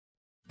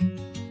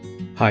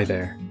Hi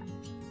there.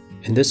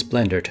 In this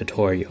Blender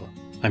tutorial,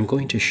 I'm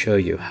going to show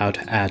you how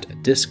to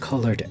add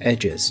discolored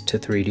edges to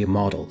 3D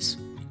models.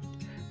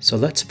 So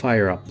let's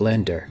fire up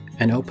Blender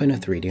and open a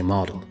 3D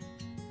model.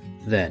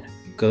 Then,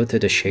 go to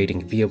the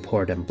Shading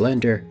viewport in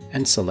Blender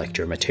and select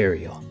your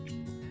material.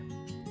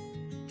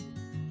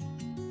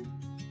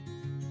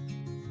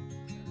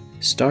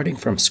 Starting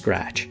from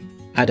scratch,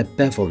 add a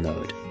Bevel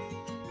node,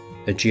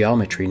 a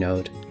Geometry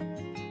node,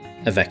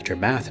 a Vector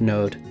Math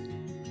node,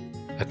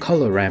 a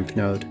Color Ramp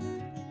node,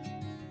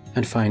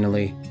 and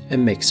finally a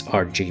Mix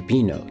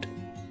RGB node.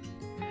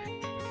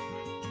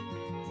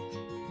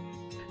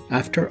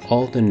 After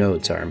all the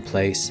nodes are in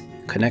place,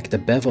 connect the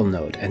Bevel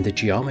node and the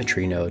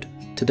Geometry node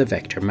to the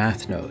Vector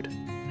Math node,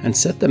 and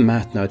set the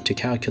Math node to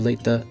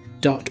calculate the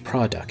dot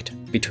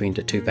product between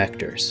the two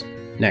vectors.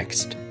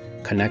 Next,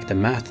 connect the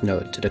Math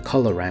node to the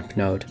Color Ramp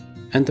node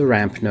and the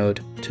Ramp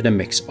node to the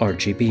Mix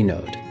RGB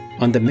node.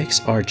 On the Mix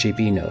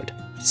RGB node,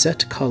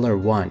 set Color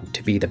 1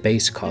 to be the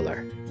base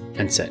color,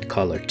 and set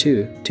Color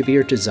 2 to be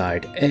your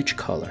desired edge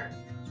color.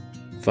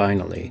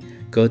 Finally,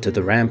 go to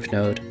the Ramp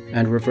node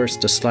and reverse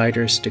the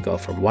sliders to go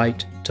from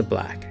white to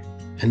black.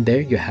 And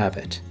there you have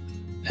it,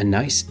 a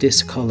nice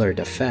discolored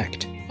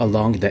effect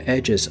along the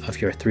edges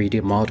of your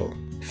 3D model.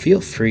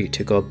 Feel free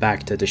to go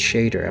back to the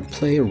shader and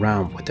play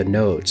around with the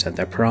nodes and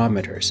their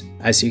parameters,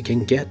 as you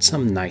can get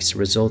some nice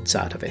results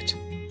out of it.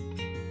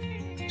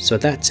 So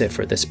that's it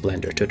for this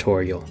Blender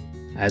tutorial.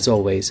 As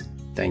always,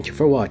 thank you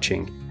for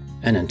watching,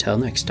 and until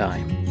next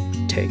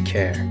time, take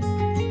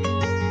care.